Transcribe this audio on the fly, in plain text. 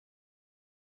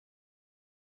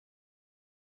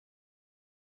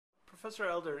Professor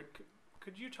Elder,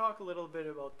 could you talk a little bit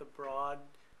about the broad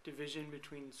division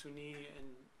between Sunni and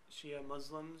Shia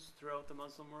Muslims throughout the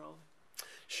Muslim world?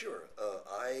 Sure.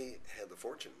 I had the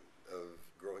fortune of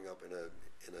growing up in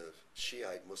a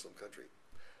Shiite Muslim country.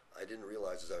 I didn't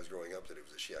realize as I was growing up that it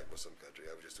was a Shiite Muslim country.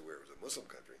 I was just aware it was a Muslim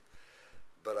country.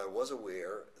 But I was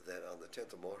aware that on the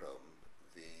 10th of Muharram,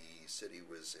 the city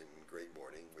was in great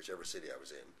mourning, whichever city I was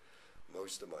in.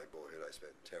 Most of my boyhood I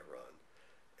spent in Tehran.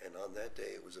 And on that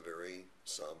day, it was a very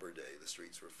somber day. The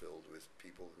streets were filled with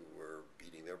people who were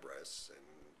beating their breasts and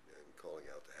calling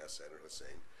out to Hassan or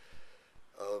Hussein.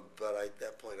 But at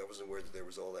that point, I wasn't aware that there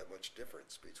was all that much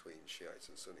difference between Shiites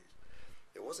and Sunnis.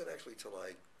 It wasn't actually till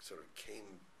I sort of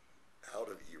came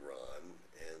out of Iran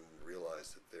and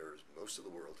realized that most of the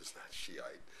world is not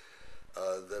Shiite,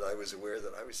 that I was aware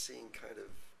that I was seeing kind of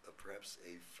perhaps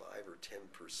a 5 or 10%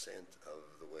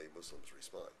 of the way Muslims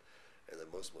respond, and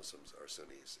that most Muslims are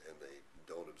Sunnis and they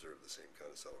don't observe the same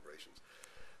kind of celebrations.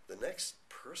 The next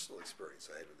personal experience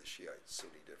I had with the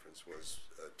Shiite-Sunni difference was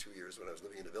 2 years when I was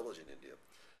living in a village in India.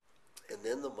 And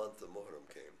then the month of Muharram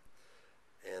came,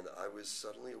 and I was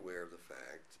suddenly aware of the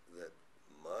fact that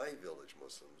my village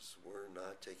Muslims were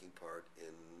not taking part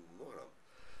in Muharram.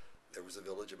 There was a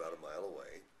village about a mile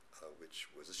away, which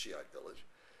was a Shiite village,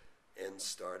 and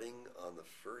starting on the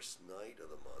first night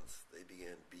of the month, they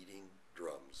began beating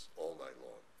drums all night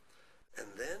long. And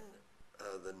then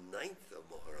the 9th of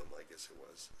Muharram, I guess it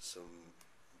was, some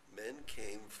men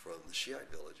came from the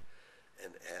Shiite village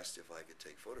and asked if I could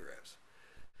take photographs.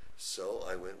 So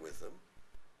I went with them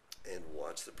and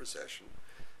watched the procession,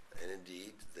 and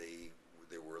indeed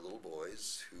there were little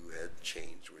boys who had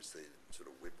chains which they sort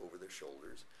of whip over their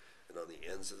shoulders, and on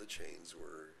the ends of the chains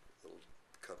were little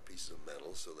cut pieces of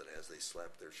metal so that as they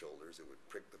slapped their shoulders it would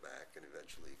prick the back and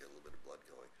eventually get a little bit of blood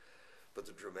going. But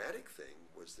the dramatic thing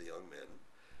was the young men.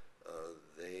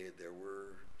 There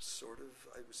were sort of,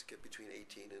 I was between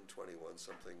 18 and 21,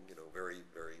 something, very,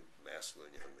 very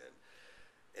masculine young men.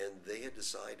 And they had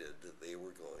decided that they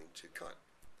were going to cut.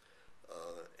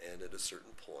 And at a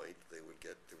certain point, they would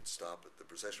stop. The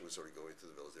procession was sort of going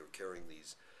through the village. They were carrying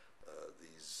these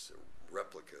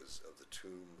replicas of the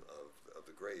tomb of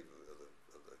the grave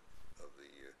of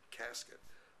the casket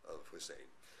of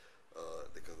Hussein.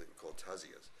 They were called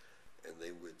taziyas. And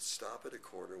they would stop at a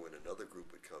corner when another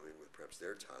group would come in with perhaps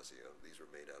their taziyah. These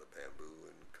were made out of bamboo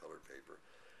and colored paper.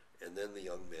 And then the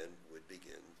young men would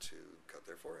begin to cut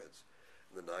their foreheads.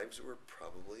 And the knives were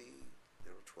probably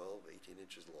 12, 18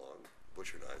 inches long,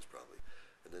 butcher knives probably.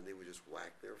 And then they would just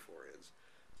whack their foreheads.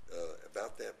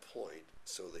 About that point,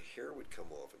 so the hair would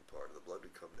come off in part, and the blood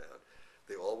would come down.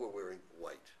 They all were wearing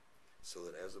white, so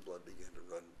that as the blood began to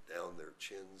run down their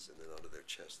chins and then onto their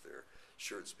chest, their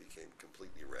shirts became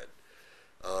completely red.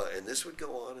 And this would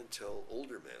go on until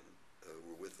older men who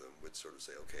were with them would sort of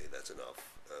say, okay, that's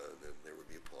enough. And then there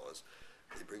would be a pause.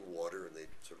 They'd bring water and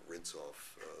they'd sort of rinse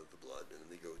off the blood, and then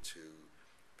they go to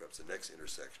perhaps the next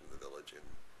intersection of the village and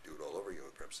do it all over again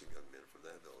with perhaps some young men from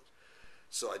that village.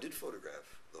 So I did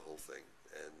photograph the whole thing,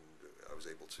 and I was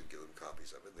able to give them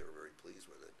copies of it. They were very pleased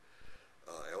with it.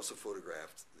 I also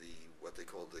photographed what they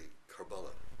called the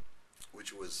Karbala,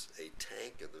 which was a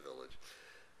tank in the village,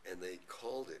 and they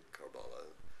called it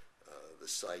Karbala, the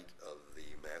site of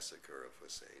the massacre of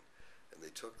Hussein. And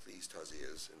they took these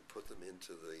taziyas and put them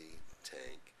into the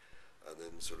tank, and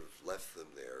then sort of left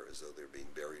them there as though they were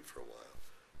being buried for a while.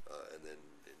 And then,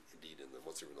 indeed,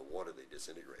 once they were in the water, they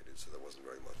disintegrated, so there wasn't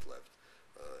very much left.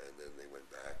 And then they went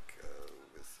back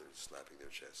with slapping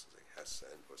their chests and saying,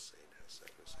 Hassan, Hussein,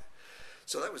 Hassan, Hussein.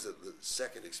 So that was the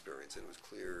second experience, and it was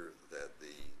clear that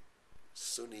the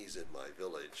Sunnis in my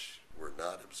village were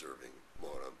not observing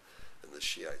Muharram, and the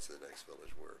Shiites in the next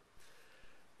village were.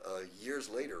 Years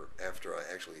later, after I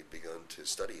actually had begun to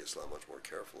study Islam much more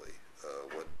carefully,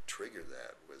 what triggered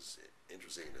that was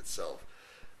interesting in itself.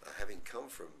 Having come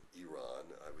from Iran,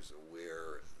 I was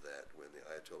aware that when the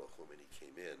Ayatollah Khomeini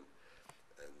came in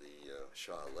and the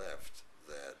Shah left,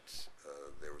 that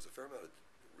there was a fair amount of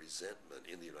resentment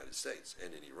in the United States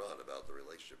and in Iran about the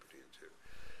relationship between the two.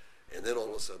 And then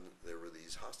all of a sudden there were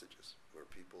these hostages where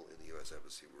people in the U.S.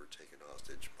 Embassy were taken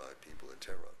hostage by people in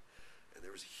Tehran. And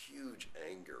there was huge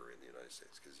anger in the United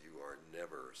States because you are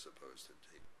never supposed to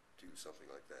do something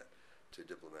like that to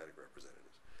diplomatic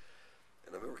representatives.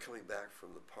 And I remember coming back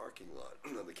from the parking lot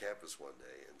on the campus one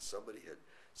day, and somebody had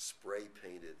spray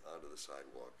painted onto the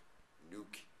sidewalk,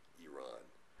 "Nuke Iran."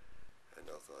 And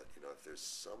I thought, if there's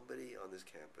somebody on this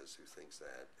campus who thinks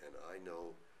that, and I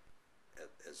know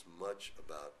as much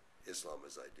about Islam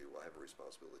as I do, I have a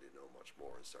responsibility to know much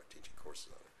more and start teaching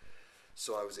courses on it.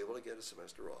 So I was able to get a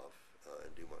semester off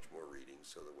and do much more reading,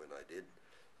 so that when I did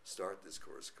start this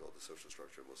course called The Social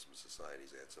Structure of Muslim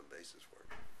Societies. They had some basis for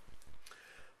it.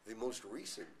 The most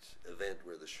recent event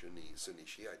where the Sunni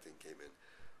Shiite thing came in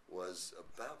was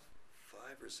about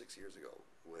 5 or 6 years ago,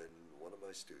 when one of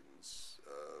my students,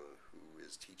 who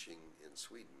is teaching in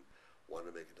Sweden,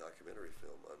 wanted to make a documentary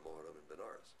film on Muharram in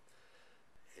Benares.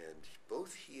 And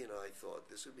both he and I thought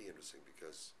this would be interesting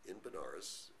because in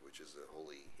Benares, which is a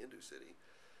holy Hindu city,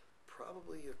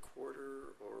 probably a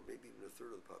quarter or maybe even a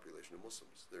third of the population are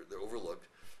Muslims. They're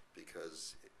overlooked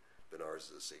because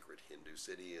Benares is a sacred Hindu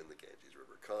city and the Ganges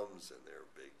River comes and there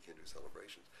are big Hindu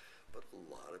celebrations. But a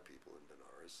lot of people in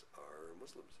Benares are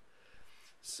Muslims.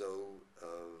 So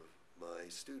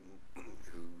my student,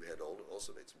 who had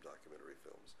also made some documentary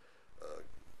films,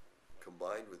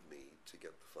 combined with me to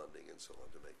get the funding and so on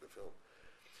to make the film.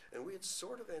 And we had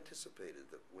sort of anticipated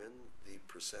that when the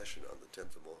procession on the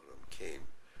 10th of Muharram came,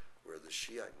 where the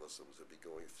Shiite Muslims would be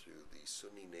going through the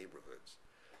Sunni neighborhoods,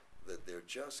 that there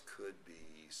just could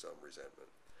be some resentment.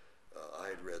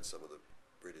 I had read some of the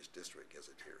British district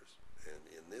gazetteers, and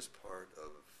in this part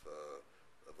of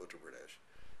Uttar Pradesh,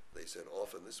 they said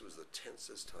often this was the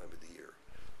tensest time of the year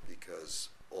because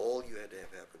all you had to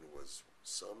have happen was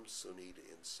some Sunni to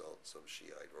insult some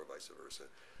Shiite or vice versa,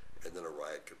 and then a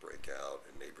riot could break out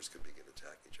and neighbors could begin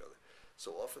attacking each other.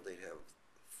 So often they'd have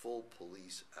full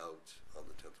police out on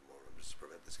the 10th of Muharram just to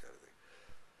prevent this kind of thing.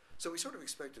 So we sort of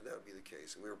expected that would be the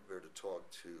case, and we were prepared to talk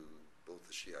to both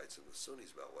the Shiites and the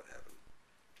Sunnis about what happened.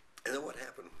 And then what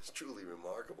happened was truly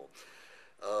remarkable.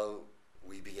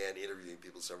 We began interviewing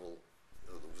people several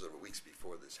weeks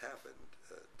before this happened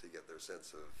to get their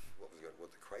sense of what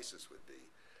the crisis would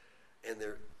be. And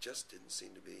there just didn't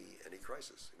seem to be any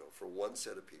crisis. You know, for one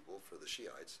set of people, for the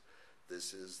Shiites,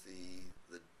 this is the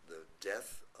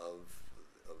death of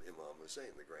Imam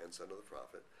Hussein, the grandson of the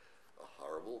Prophet, a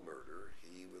horrible murder.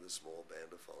 He, with a small band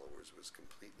of followers, was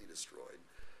completely destroyed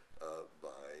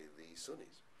by the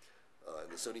Sunnis.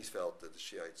 And the Sunnis felt that the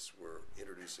Shiites were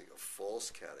introducing a false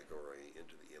category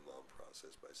into the Imam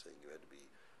process by saying you had to be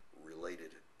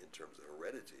related in terms of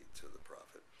heredity to the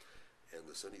Prophet. And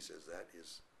the Sunni says that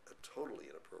is a totally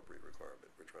inappropriate requirement.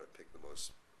 We're trying to pick the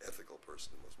most ethical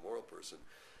person, the most moral person,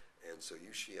 and so you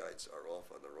Shiites are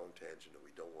off on the wrong tangent, and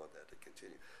we don't want that to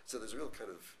continue. So there's a real kind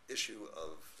of issue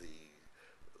of the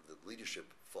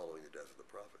leadership following the death of the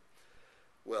Prophet.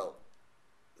 Well,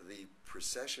 the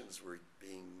processions were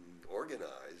being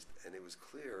organized, and it was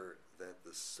clear that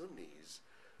the Sunnis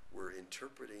were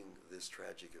interpreting this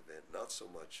tragic event not so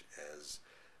much as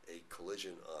a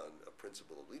collision on a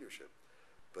principle of leadership,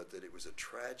 but that it was a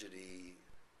tragedy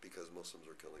because Muslims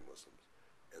were killing Muslims.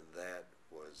 And that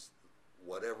was,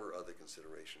 whatever other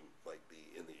consideration might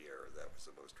be in the air, that was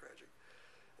the most tragic.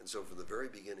 And so from the very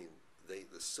beginning,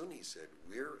 the Sunnis said,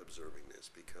 we're observing this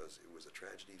because it was a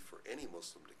tragedy for any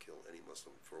Muslim to kill any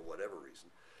Muslim for whatever reason.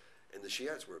 And the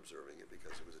Shiites were observing it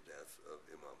because it was the death of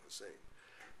Imam Hussein.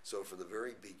 So from the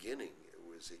very beginning, it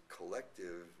was a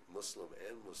collective Muslim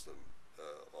and Muslim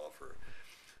offer.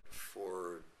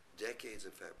 For decades,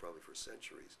 in fact, probably for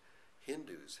centuries,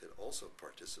 Hindus had also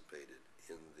participated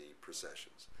in the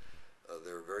processions.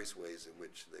 There are various ways in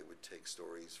which they would take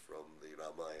stories from the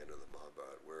Ramayana or the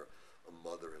Mahabharata, where a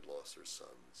mother had lost her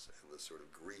sons, and the sort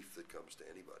of grief that comes to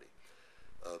anybody.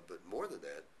 But more than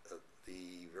that,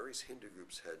 the various Hindu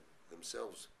groups had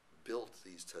themselves built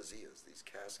these taziyas, these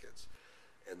caskets,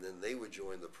 and then they would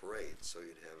join the parade. So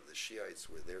you'd have the Shiites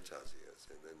with their taziyas,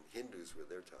 and then Hindus with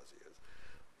their taziyas,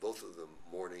 both of them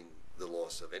mourning the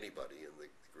loss of anybody and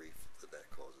the grief that that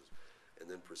causes, and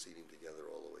then proceeding together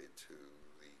all the way to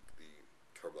the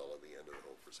Karbala, the end of the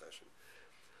whole procession.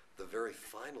 The very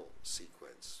final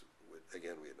sequence,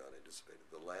 again, we had not anticipated.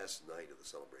 The last night of the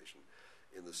celebration,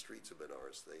 in the streets of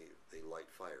Benares, they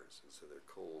light fires, and so there are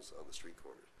coals on the street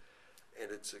corners. And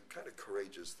it's a kind of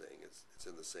courageous thing. It's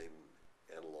in the same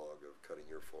analog of cutting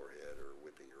your forehead or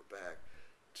whipping your back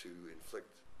to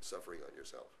inflict suffering on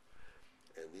yourself.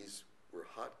 And these were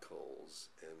hot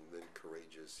coals, and then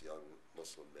courageous young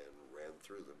Muslim men ran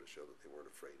through them to show that they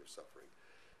weren't afraid of suffering.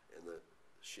 And the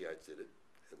Shiites did it,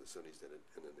 and the Sunnis did it,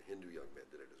 and then the Hindu young men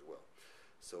did it as well.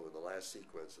 So in the last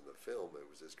sequence in the film, it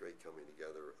was this great coming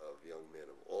together of young men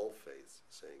of all faiths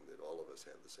saying that all of us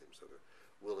have the same sort of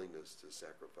willingness to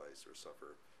sacrifice or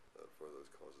suffer for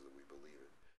those causes that we believe in.